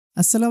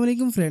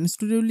Assalamualaikum friends,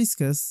 today we'll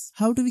discuss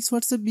how to fix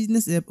WhatsApp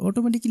business app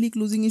automatically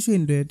closing issue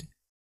in Android.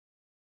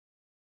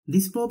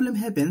 This problem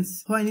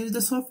happens when you use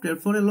the software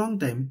for a long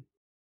time.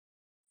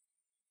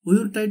 We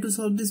will try to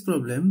solve this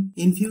problem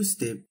in few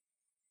steps.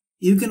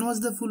 You can watch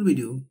the full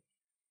video.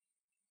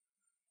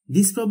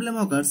 This problem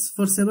occurs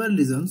for several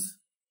reasons.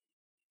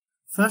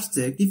 First,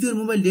 check if your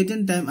mobile date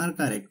and time are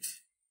correct.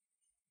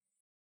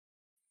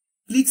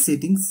 Click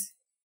Settings.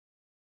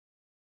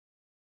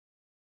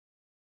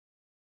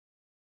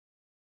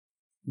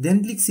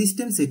 Then click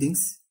System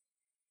Settings.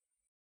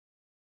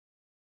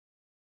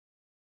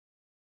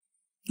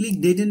 Click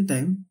Date and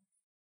Time.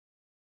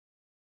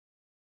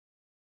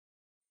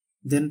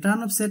 Then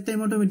turn off Set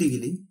Time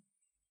automatically.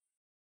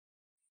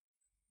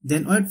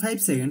 Then wait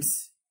 5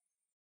 seconds.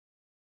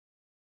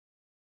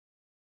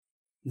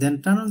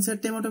 Then turn on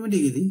Set Time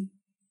automatically.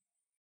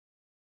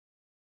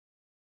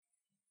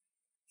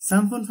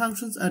 Some phone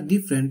functions are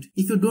different.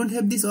 If you don't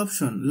have this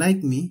option,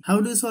 like me,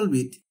 how do you solve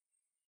it?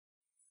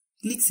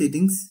 Click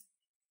Settings.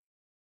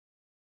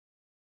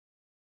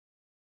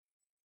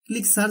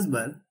 Click Search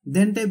bar,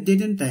 then type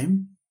Date and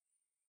Time.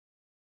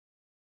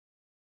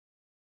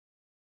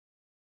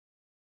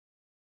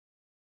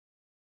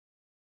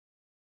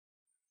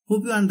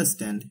 Hope you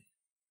understand.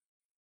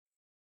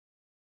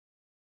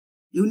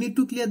 You need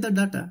to clear the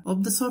data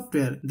of the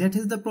software that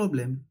has the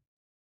problem.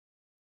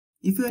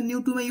 If you are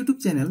new to my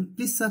YouTube channel,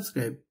 please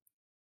subscribe.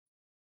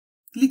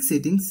 Click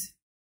Settings.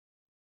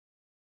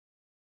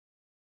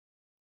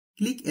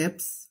 Click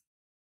Apps.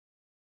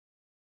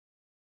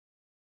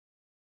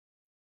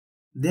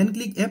 Then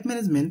click App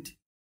Management.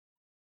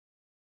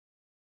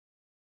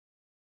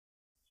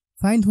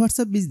 Find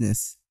WhatsApp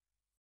business.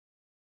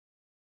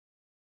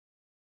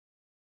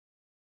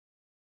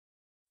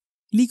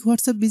 Click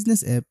WhatsApp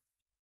business app.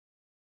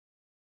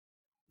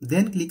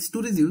 Then click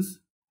Storage Use.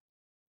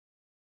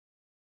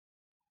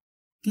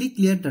 Click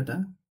Clear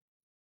Data.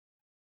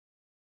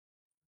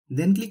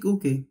 Then click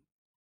OK.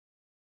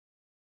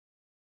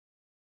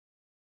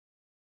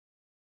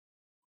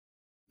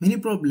 Many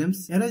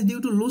problems arise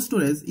due to low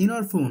storage in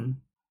our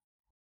phone.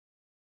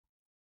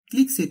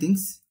 Click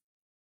Settings.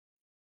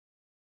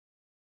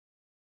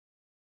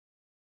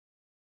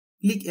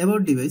 Click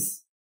About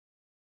Device.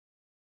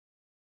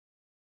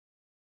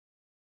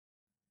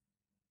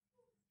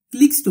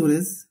 Click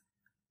Storage.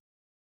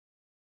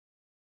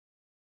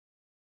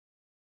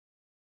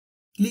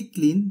 Click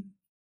Clean.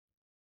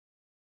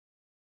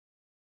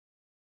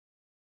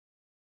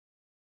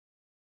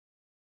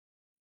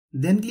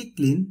 Then click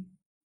Clean.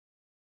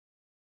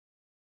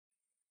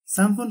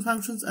 Some phone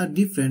functions are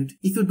different.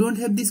 If you don't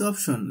have this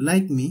option,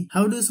 like me,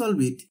 how do you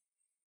solve it?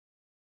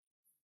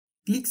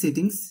 Click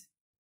Settings.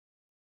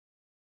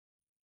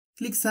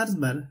 Click Search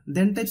bar,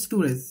 then type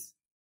Storage.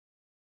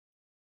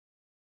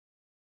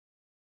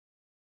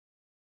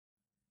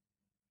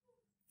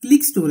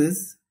 Click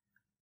Storage.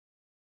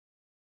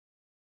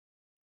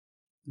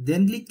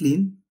 Then click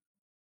Clean.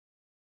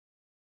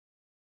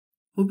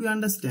 Hope you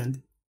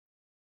understand.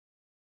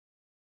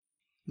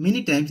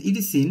 Many times it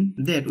is seen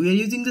that we are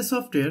using the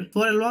software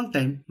for a long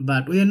time,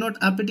 but we are not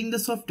updating the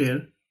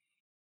software.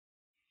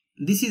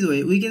 This is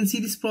why we can see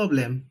this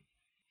problem.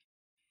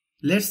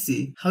 Let's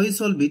see how you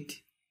solve it.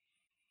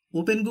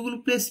 Open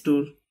Google Play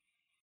Store.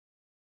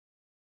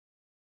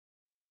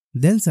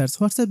 Then search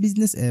WhatsApp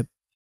business app.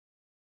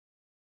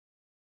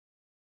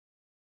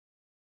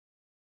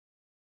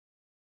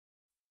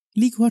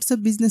 Click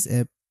WhatsApp business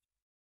app.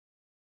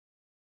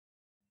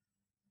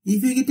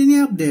 If you get any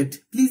update,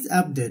 please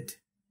update.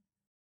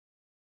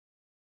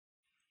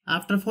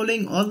 After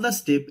following all the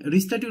steps,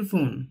 restart your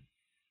phone.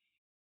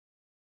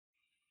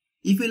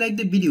 If you like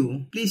the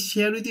video, please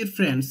share with your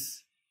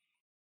friends.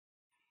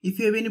 If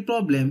you have any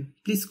problem,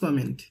 please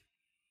comment.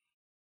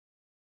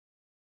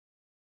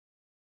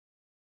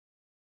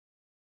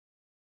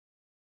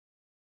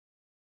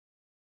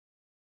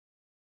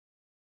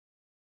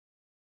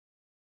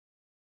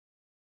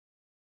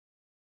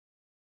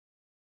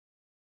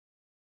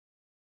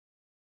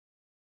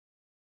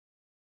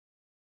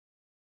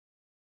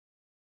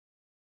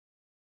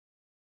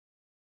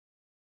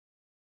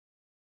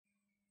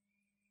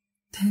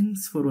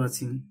 Thanks for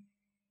watching.